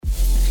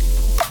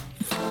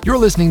You're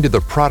listening to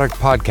the Product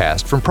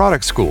Podcast from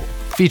Product School,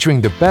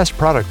 featuring the best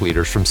product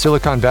leaders from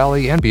Silicon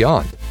Valley and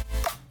beyond.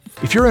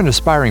 If you're an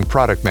aspiring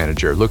product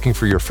manager looking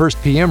for your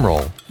first PM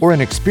role, or an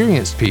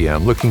experienced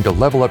PM looking to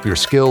level up your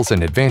skills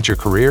and advance your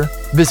career,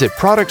 visit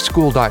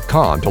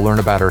productschool.com to learn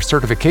about our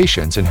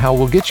certifications and how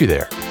we'll get you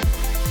there.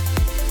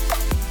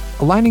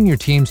 Aligning your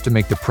teams to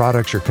make the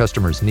products your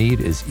customers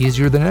need is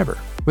easier than ever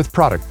with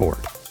Product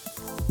Board.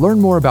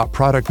 Learn more about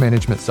product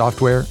management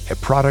software at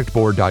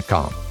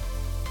productboard.com.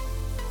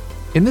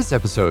 In this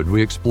episode,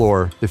 we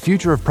explore the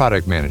future of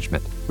product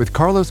management with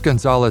Carlos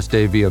Gonzalez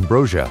de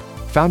Villambrosa,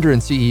 founder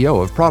and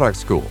CEO of Product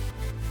School.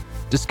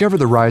 Discover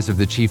the rise of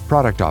the Chief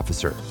Product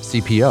Officer,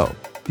 CPO,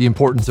 the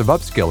importance of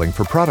upskilling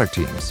for product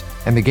teams,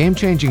 and the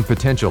game-changing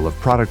potential of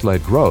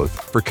product-led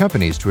growth for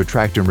companies to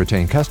attract and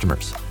retain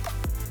customers.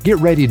 Get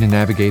ready to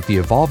navigate the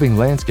evolving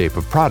landscape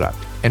of product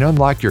and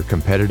unlock your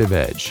competitive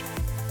edge.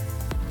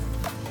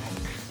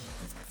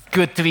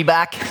 Good to be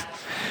back.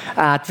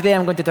 Today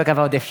I'm going to talk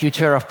about the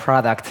future of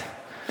product.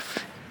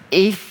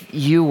 If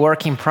you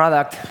work in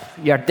product,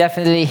 you are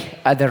definitely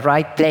at the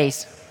right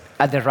place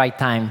at the right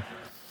time.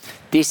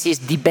 This is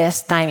the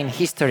best time in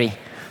history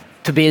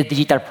to build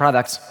digital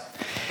products.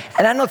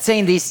 And I'm not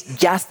saying this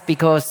just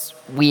because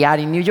we are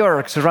in New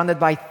York, surrounded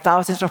by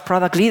thousands of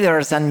product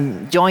leaders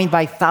and joined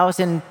by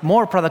 1,000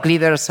 more product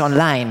leaders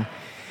online.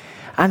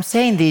 I'm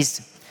saying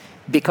this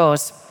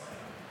because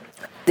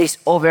there's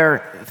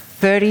over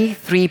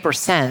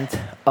 33%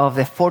 of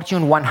the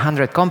Fortune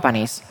 100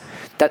 companies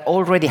that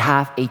already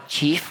have a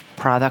chief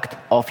product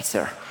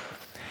officer.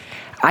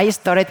 I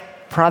started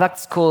product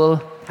school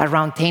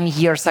around 10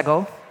 years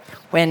ago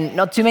when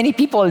not too many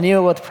people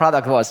knew what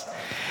product was.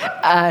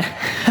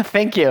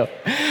 Thank you.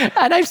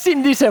 And I've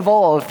seen this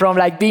evolve from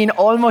being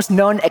almost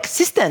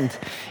non-existent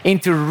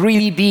into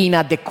really being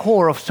at the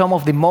core of some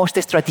of the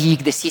most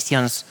strategic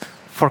decisions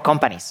for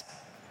companies.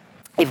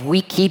 If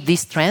we keep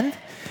this trend,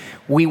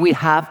 we will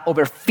have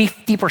over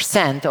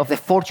 50% of the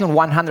Fortune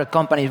 100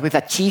 companies with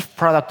a chief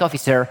product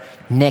officer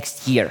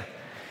next year.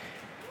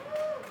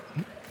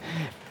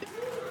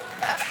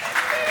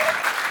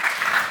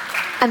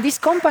 And these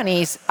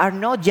companies are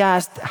not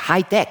just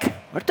high tech.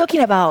 We're talking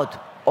about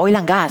oil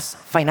and gas,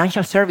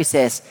 financial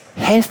services,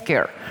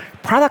 healthcare.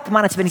 Product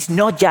management is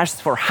not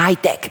just for high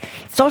tech.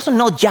 It's also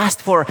not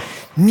just for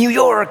New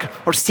York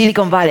or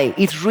Silicon Valley.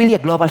 It's really a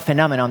global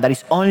phenomenon that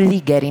is only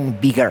getting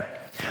bigger.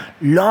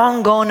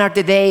 Long gone are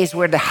the days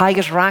where the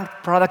highest ranked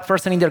product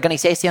person in the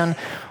organization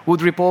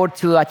would report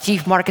to a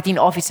chief marketing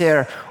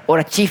officer or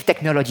a chief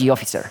technology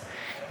officer.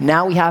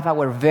 Now we have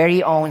our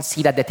very own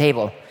seat at the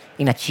table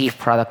in a chief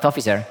product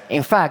officer.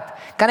 In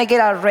fact, can I get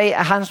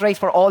a hands raised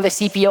for all the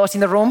CPOs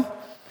in the room?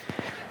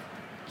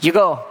 You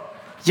go.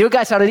 You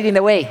guys are leading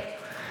the way.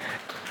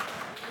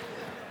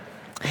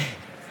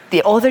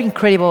 The other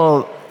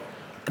incredible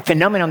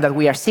phenomenon that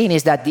we are seeing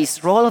is that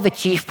this role of the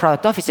chief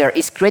product officer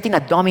is creating a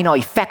domino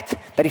effect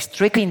that is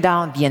trickling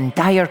down the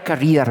entire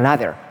career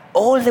ladder,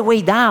 all the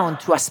way down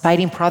to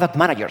aspiring product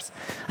managers.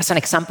 As an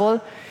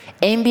example,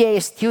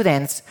 MBA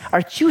students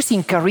are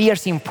choosing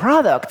careers in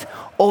product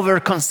over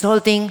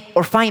consulting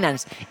or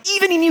finance,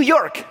 even in New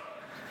York.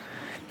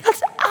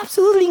 That's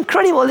absolutely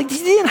incredible.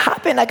 This didn't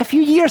happen a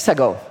few years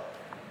ago.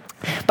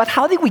 But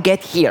how did we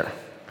get here?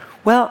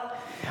 Well,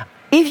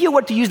 if you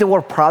were to use the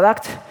word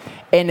product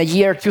in the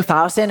year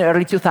 2000,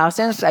 early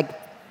 2000s,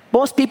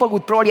 most people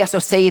would probably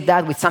associate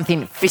that with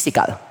something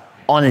physical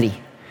only.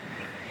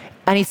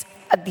 And it's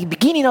at the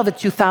beginning of the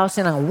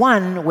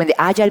 2001 when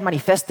the Agile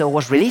Manifesto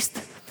was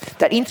released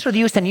that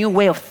introduced a new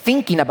way of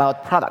thinking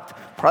about product.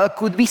 Product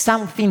could be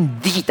something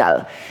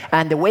digital,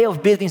 and the way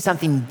of building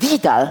something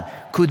digital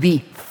could be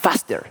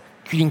faster,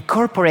 could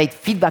incorporate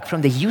feedback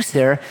from the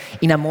user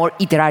in a more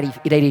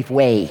iterative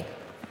way.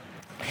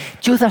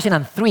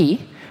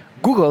 2003,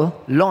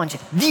 Google launched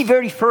the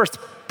very first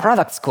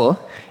product school.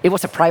 It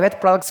was a private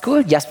product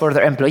school just for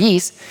their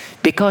employees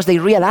because they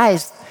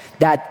realized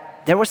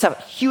that there was a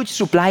huge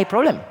supply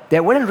problem.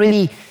 There weren't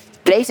really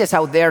places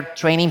out there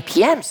training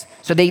PMs.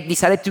 So they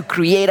decided to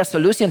create a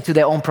solution to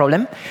their own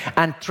problem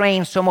and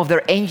train some of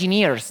their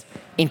engineers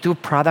into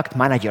product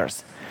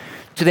managers.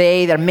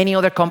 Today, there are many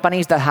other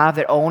companies that have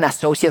their own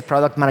associate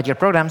product manager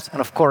programs.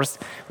 And of course,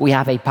 we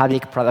have a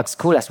public product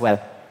school as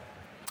well.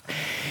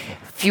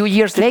 A few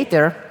years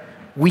later,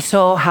 we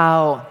saw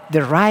how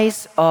the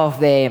rise of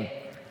the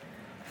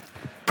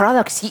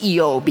product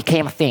CEO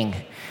became a thing.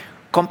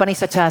 Companies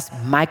such as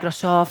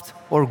Microsoft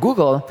or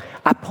Google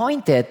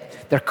appointed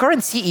their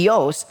current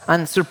CEOs,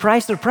 and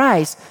surprise,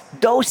 surprise,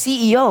 those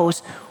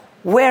CEOs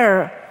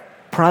were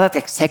product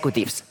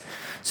executives.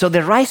 So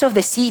the rise of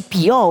the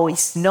CPO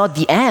is not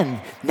the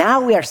end.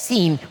 Now we are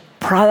seeing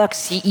product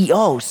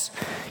CEOs.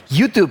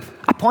 YouTube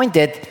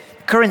appointed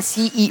current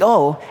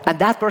CEO, and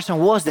that person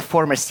was the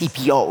former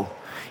CPO.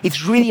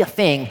 It's really a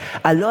thing.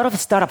 A lot of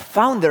startup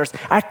founders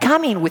are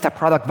coming with a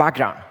product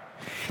background.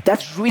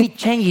 That's really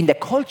changing the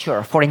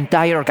culture for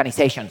entire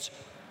organizations.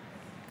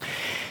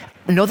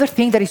 Another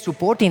thing that is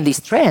supporting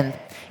this trend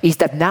is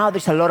that now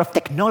there's a lot of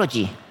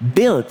technology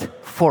built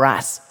for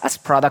us as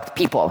product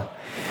people.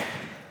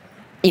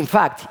 In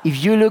fact,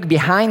 if you look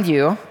behind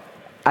you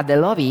at the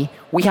lobby,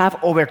 we have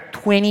over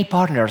 20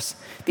 partners.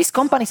 These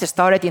companies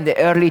started in the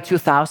early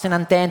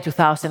 2010,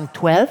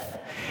 2012,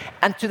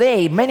 and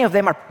today many of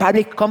them are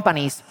public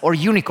companies or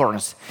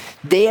unicorns.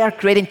 They are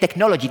creating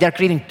technology, they're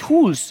creating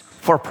tools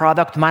for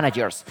product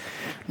managers.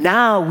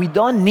 Now we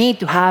don't need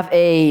to have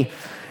a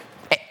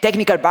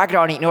technical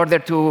background in order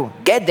to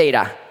get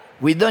data.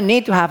 We don't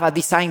need to have a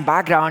design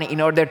background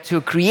in order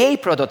to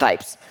create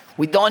prototypes.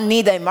 We don't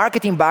need a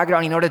marketing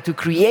background in order to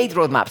create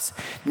roadmaps.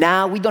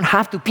 Now we don't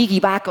have to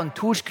piggyback on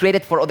tools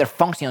created for other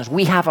functions.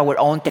 We have our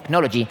own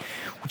technology,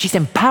 which is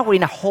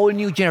empowering a whole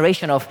new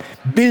generation of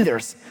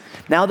builders.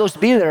 Now those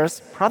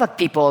builders, product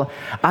people,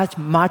 are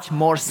much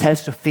more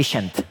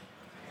self-sufficient.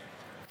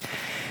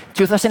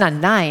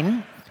 2009,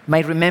 you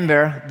might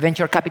remember,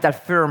 venture capital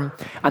firm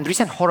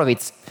Andreessen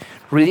Horowitz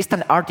released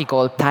an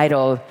article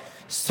titled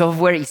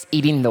 "Software is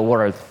Eating the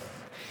World."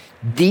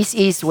 This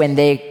is when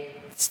they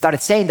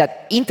started saying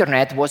that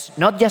internet was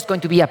not just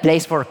going to be a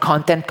place for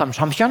content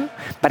consumption,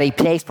 but a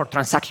place for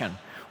transaction,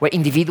 where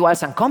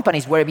individuals and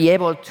companies were be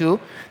able to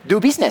do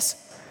business.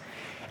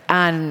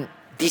 And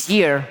this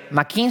year,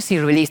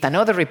 McKinsey released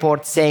another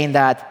report saying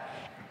that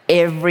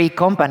every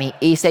company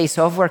is a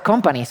software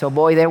company. So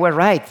boy, they were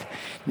right.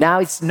 Now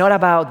it's not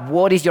about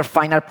what is your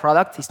final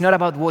product. It's not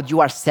about what you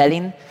are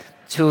selling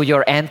to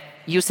your end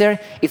user.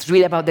 It's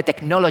really about the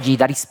technology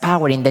that is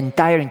powering the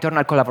entire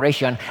internal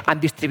collaboration and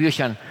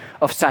distribution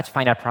of such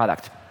final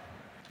product.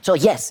 So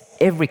yes,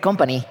 every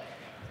company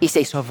is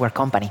a software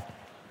company.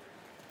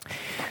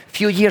 A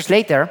few years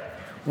later,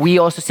 we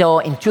also saw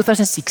in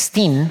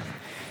 2016,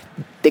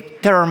 the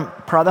term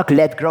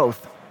product-led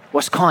growth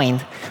was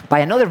coined by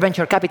another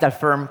venture capital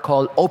firm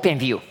called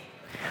OpenView.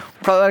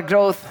 Product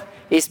growth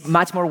is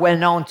much more well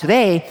known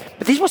today,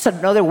 but this was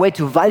another way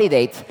to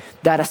validate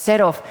that a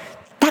set of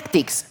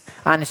tactics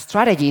and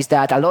strategies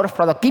that a lot of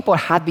product people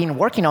had been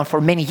working on for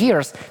many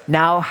years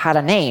now had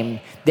a name.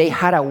 They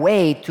had a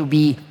way to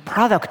be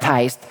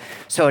productized.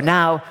 So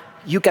now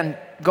you can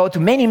go to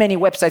many, many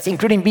websites,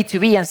 including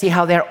B2B, and see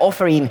how they're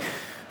offering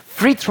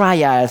free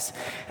trials,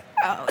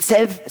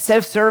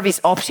 self-service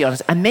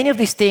options, and many of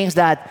these things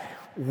that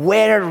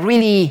were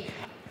really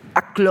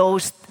a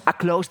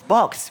closed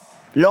box.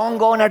 Long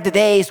gone are the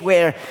days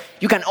where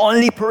you can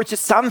only purchase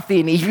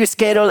something if you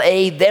schedule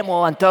a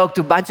demo and talk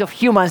to a bunch of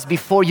humans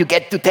before you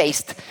get to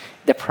taste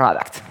the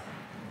product.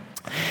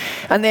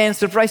 And then,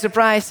 surprise,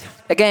 surprise,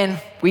 again,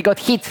 we got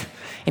hit,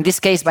 in this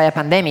case by a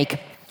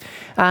pandemic.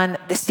 And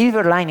the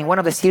silver lining, one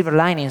of the silver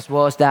linings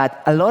was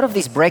that a lot of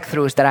these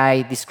breakthroughs that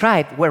I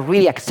described were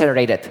really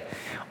accelerated.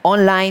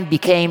 Online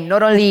became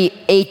not only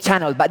a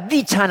channel, but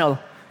the channel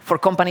for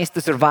companies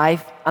to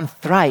survive and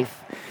thrive.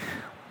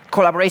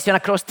 Collaboration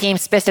across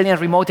teams, especially in a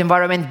remote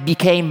environment,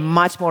 became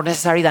much more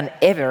necessary than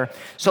ever.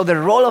 So the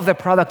role of the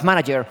product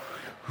manager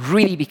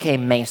really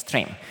became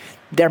mainstream.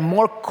 There are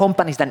more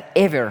companies than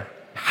ever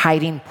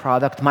hiring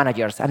product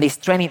managers, and this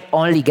trend is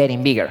only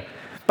getting bigger.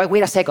 But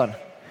wait a second.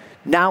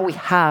 Now we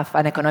have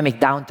an economic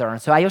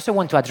downturn. So I also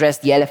want to address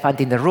the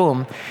elephant in the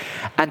room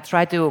and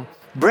try to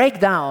break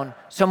down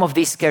some of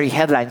these scary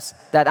headlines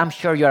that I'm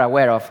sure you're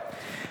aware of.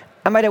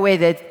 And by the way,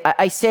 that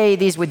I say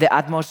this with the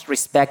utmost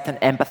respect and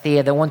empathy.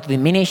 I don't want to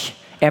diminish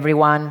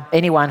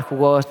anyone who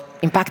was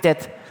impacted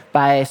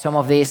by some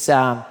of this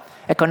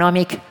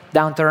economic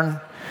downturn,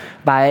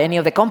 by any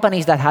of the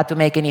companies that had to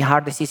make any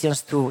hard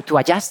decisions to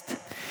adjust.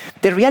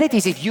 The reality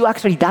is, if you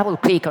actually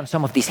double-click on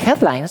some of these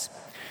headlines,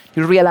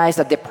 you realize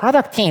that the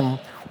product team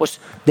was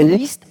the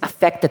least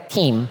affected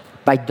team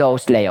by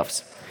those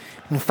layoffs.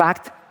 In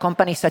fact,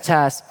 companies such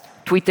as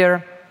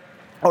Twitter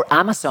or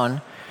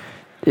Amazon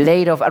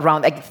laid off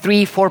around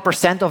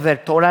 3-4% of their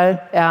total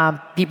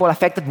people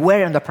affected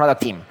were on the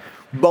product team.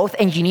 Both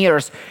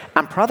engineers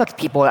and product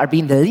people are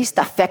being the least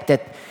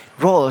affected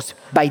roles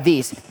by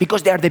this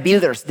because they are the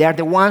builders. They are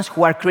the ones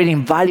who are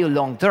creating value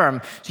long term.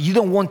 So you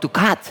don't want to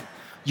cut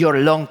your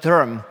long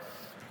term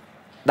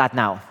that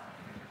now.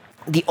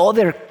 The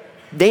other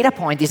data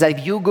point is that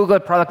if you Google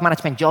product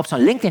management jobs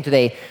on LinkedIn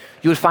today,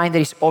 you'll find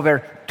there is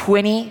over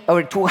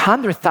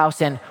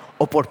 200,000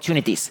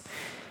 opportunities.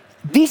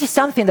 This is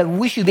something that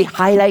we should be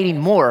highlighting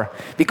more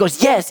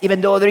because, yes,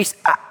 even though there is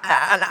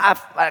a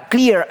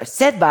clear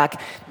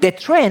setback, the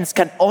trends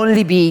can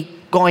only be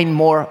going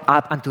more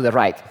up and to the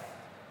right.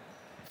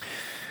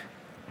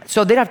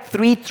 So there are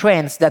 3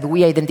 trends that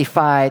we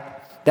identified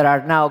that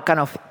are now kind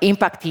of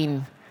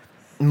impacting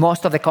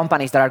most of the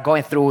companies that are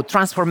going through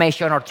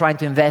transformation or trying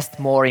to invest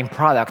more in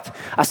product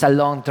as a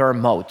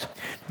long-term mode.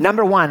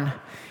 Number 1,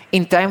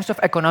 in times of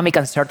economic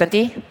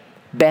uncertainty,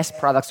 best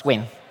products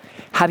win.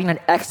 Having an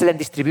excellent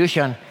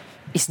distribution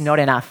is not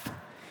enough.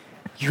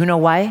 You know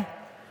why?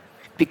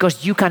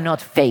 Because you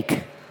cannot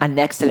fake an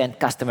excellent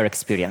customer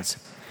experience.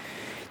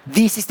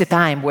 This is the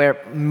time where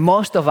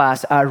most of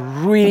us are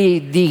really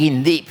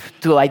digging deep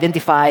to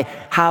identify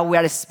how we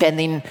are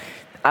spending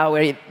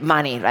our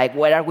money, like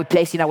where are we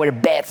placing our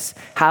bets,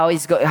 how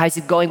is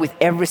it going with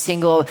every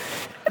single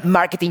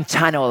marketing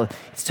channel.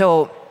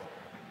 So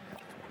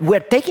we're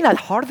taking a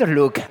harder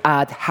look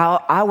at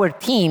how our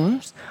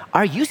teams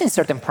are using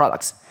certain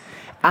products.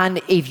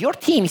 And if your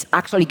team is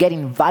actually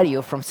getting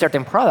value from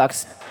certain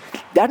products,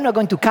 they're not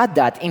going to cut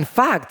that. In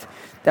fact,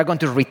 they're going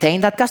to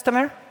retain that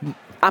customer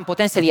and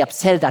potentially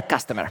upsell that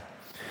customer.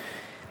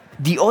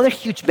 The other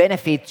huge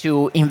benefit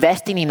to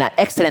investing in an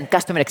excellent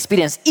customer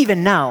experience,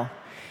 even now,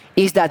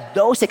 is that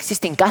those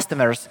existing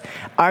customers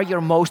are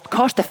your most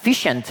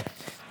cost-efficient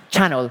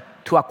channel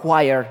to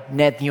acquire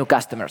net new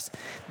customers.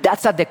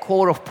 That's at the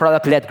core of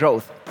product-led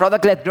growth.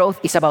 Product-led growth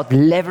is about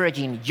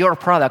leveraging your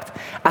product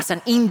as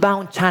an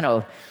inbound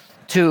channel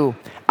to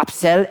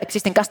upsell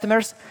existing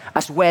customers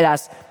as well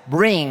as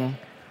bring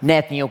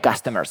net new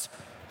customers.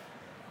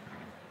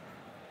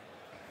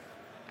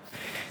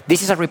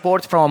 This is a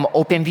report from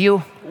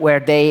OpenView where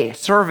they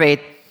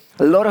surveyed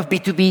a lot of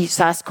B2B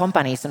SaaS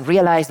companies and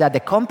realized that the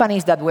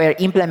companies that were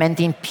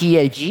implementing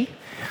PLG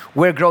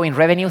were growing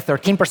revenue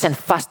 13%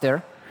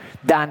 faster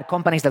than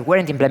companies that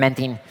weren't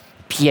implementing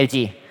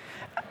PLG.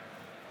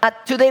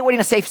 Today we're in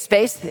a safe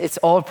space, it's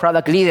all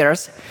product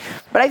leaders,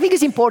 but I think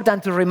it's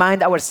important to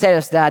remind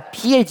ourselves that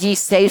PLG is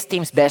sales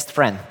team's best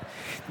friend.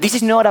 This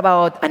is not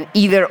about an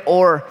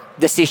either-or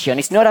decision.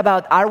 It's not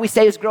about are we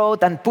sales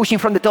growth and pushing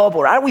from the top,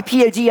 or are we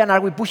PLG and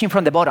are we pushing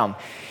from the bottom.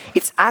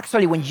 It's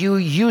actually when you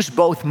use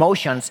both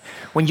motions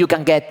when you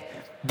can get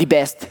the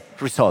best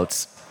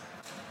results.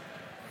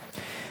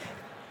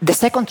 The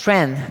second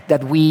trend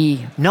that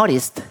we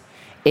noticed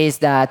is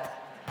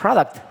that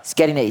product is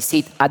getting a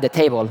seat at the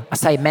table,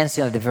 as I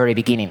mentioned at the very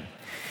beginning.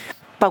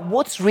 But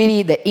what's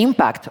really the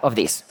impact of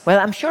this? Well,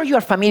 I'm sure you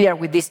are familiar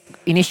with this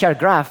initial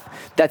graph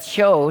that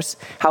shows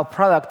how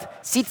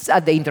product sits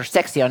at the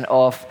intersection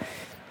of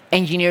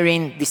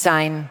engineering,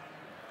 design,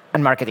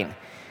 and marketing.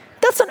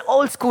 That's an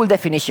old school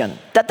definition.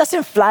 That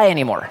doesn't fly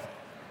anymore.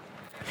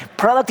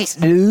 Product is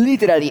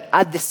literally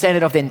at the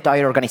center of the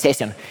entire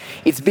organization.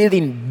 It's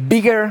building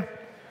bigger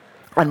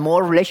and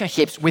more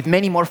relationships with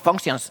many more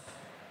functions,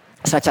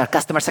 such as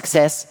customer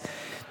success,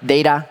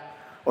 data,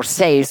 or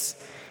sales,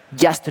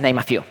 just to name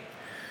a few.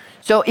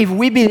 So if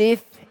we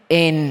believe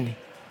in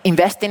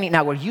investing in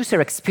our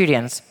user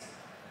experience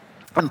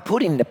and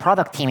putting the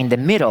product team in the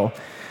middle,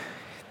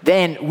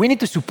 then we need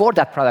to support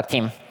that product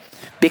team,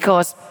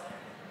 because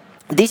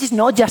this is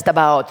not just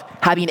about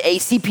having a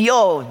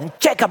CPO and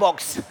check a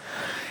box.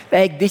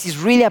 This is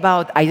really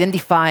about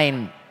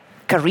identifying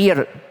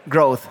career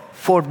growth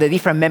for the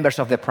different members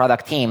of the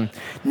product team.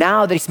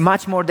 Now there is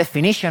much more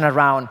definition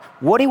around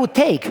what it would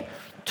take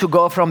to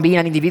go from being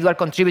an individual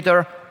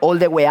contributor all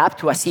the way up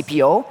to a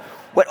CPO.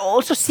 We're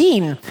also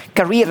seeing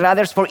career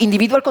ladders for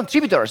individual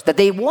contributors, that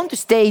they want to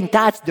stay in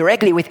touch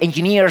directly with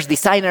engineers,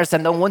 designers,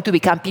 and don't want to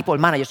become people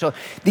managers. So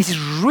this is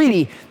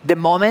really the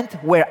moment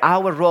where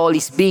our role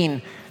is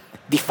being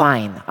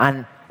defined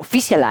and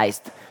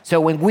officialized.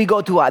 So when we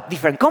go to a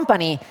different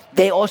company,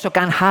 they also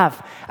can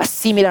have a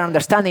similar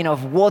understanding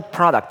of what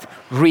product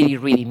really,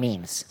 really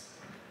means.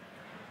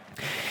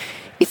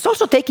 It's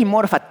also taking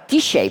more of a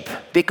T-shape,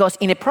 because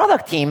in a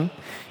product team,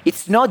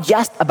 it's not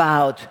just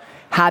about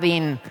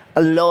having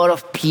a lot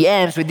of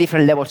PMs with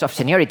different levels of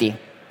seniority.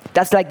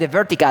 That's like the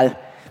vertical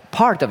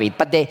part of it.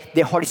 But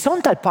the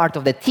horizontal part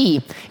of the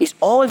T is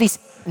all these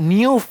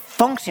new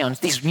functions,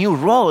 these new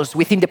roles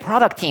within the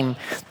product team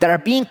that are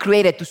being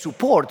created to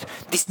support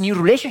these new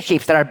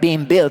relationships that are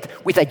being built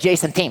with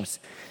adjacent teams,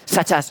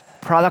 such as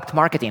product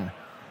marketing,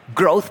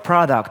 growth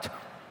product,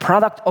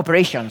 product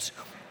operations,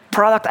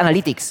 product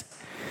analytics.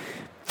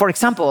 For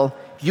example,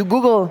 you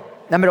Google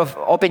number of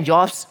open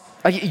jobs,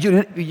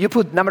 you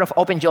put number of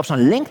open jobs on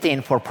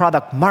LinkedIn for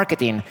product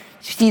marketing, you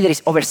see there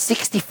is over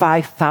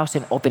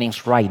 65,000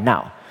 openings right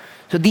now.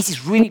 So this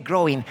is really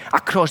growing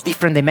across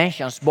different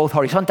dimensions, both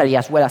horizontally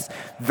as well as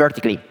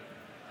vertically.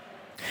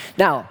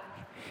 Now,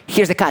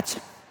 here's the catch.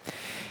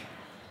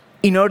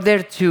 In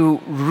order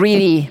to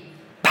really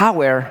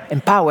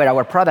empower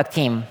our product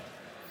team,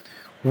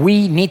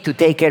 we need to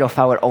take care of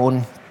our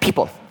own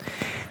people.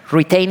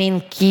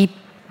 Retaining key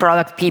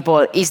product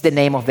people is the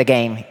name of the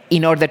game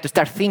in order to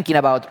start thinking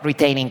about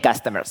retaining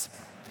customers.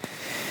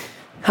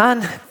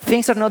 And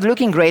things are not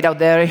looking great out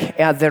there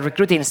at the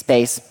recruiting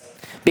space,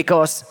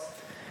 because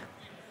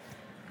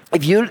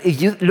if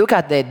you look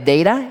at the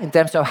data in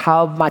terms of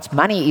how much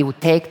money it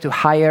would take to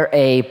hire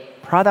a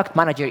product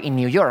manager in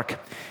New York,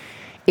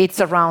 it's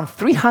around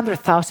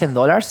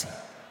 $300,000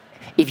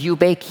 if you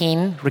bake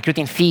in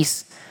recruiting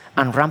fees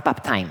and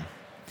ramp-up time.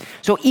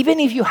 So even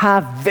if you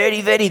have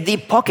very, very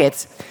deep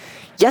pockets,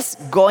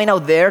 just going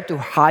out there to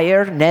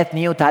hire net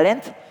new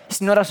talent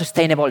is not a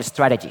sustainable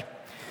strategy.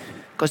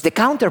 Because the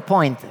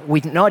counterpoint we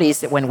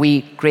noticed when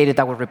we created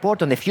our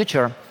report on the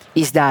future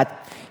is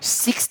that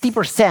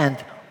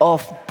 60%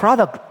 of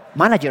product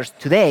managers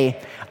today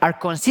are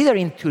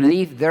considering to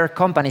leave their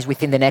companies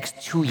within the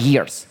next 2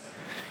 years.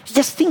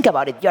 Just think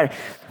about it. You're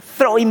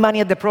throwing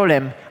money at the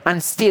problem,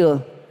 and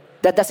still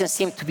that doesn't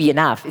seem to be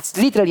enough. It's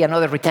literally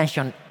another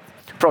retention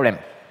problem.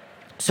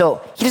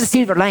 So here's the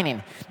silver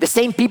lining. The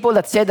same people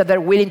that said that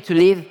they're willing to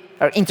leave,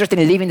 are interested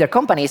in leaving their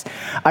companies,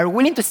 are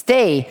willing to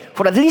stay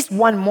for at least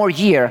 1 more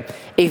year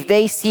if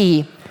they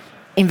see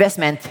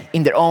investment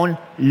in their own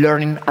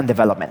learning and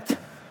development.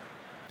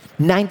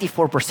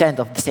 94%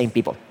 of the same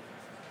people.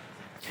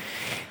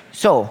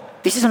 So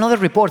this is another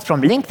report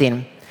from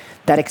LinkedIn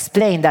that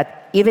explained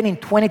that even in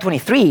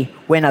 2023,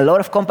 when a lot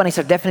of companies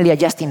are definitely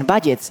adjusting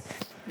budgets,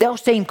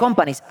 those same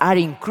companies are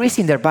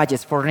increasing their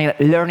budgets for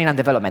learning and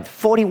development.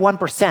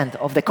 41%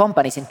 of the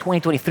companies in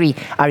 2023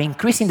 are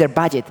increasing their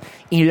budget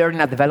in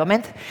learning and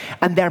development,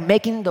 and they're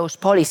making those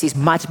policies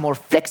much more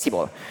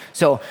flexible.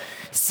 So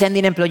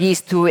sending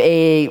employees to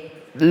a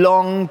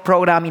long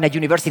program in a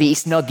university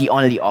is not the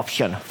only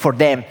option for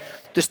them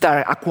to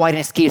start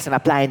acquiring skills and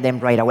applying them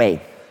right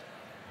away.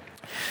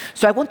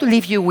 So I want to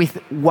leave you with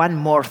one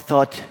more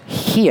thought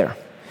here.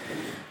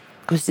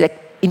 Because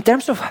in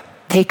terms of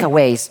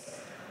takeaways,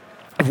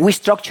 if we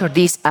structure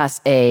this as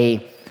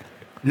a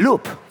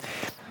loop,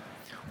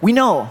 we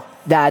know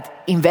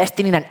that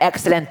investing in an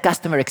excellent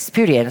customer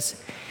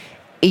experience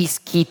is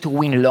key to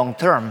win long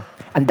term.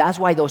 And that's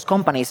why those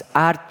companies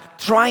are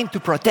trying to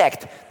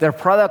protect their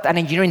product and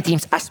engineering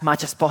teams as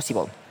much as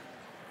possible.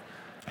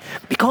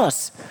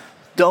 Because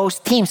those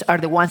teams are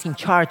the ones in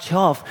charge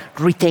of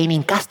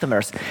retaining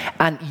customers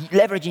and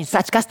leveraging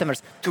such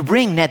customers to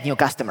bring net new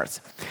customers.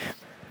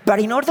 But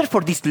in order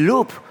for this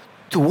loop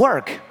to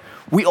work,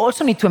 we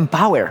also need to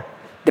empower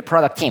the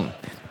product team.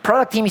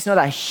 Product team is not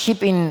a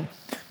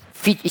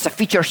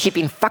feature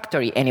shipping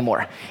factory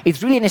anymore.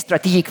 It's really a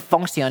strategic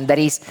function that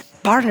is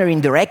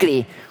partnering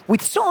directly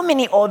with so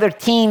many other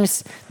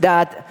teams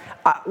that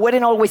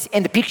weren't always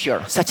in the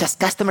picture, such as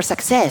customer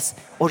success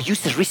or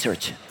user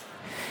research.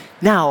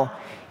 Now,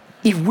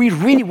 if we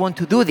really want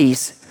to do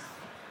this,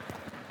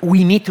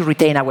 we need to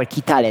retain our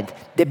key talent.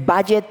 The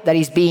budget that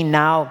is being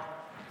now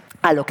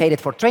allocated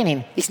for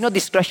training is not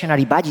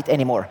discretionary budget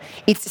anymore.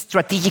 It's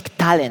strategic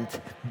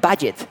talent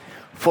budget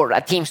for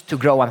teams to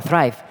grow and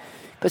thrive.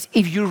 Because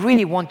if you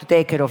really want to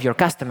take care of your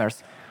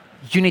customers,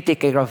 you need to take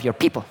care of your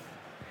people.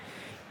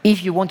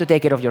 If you want to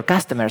take care of your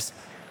customers,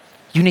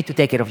 you need to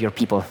take care of your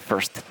people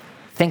first.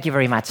 Thank you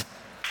very much.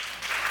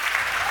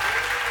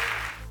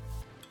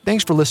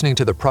 Thanks for listening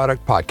to the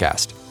Product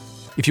Podcast.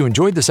 If you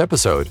enjoyed this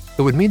episode,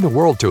 it would mean the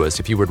world to us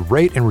if you would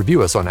rate and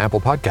review us on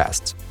Apple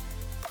Podcasts.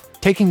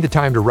 Taking the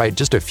time to write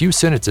just a few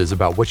sentences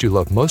about what you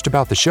love most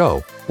about the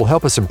show will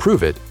help us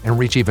improve it and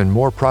reach even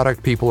more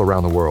product people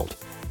around the world.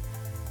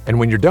 And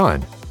when you're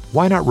done,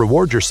 why not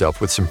reward yourself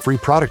with some free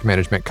product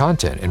management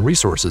content and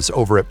resources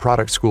over at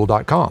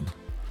productschool.com?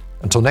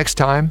 Until next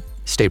time,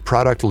 stay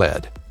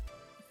product-led.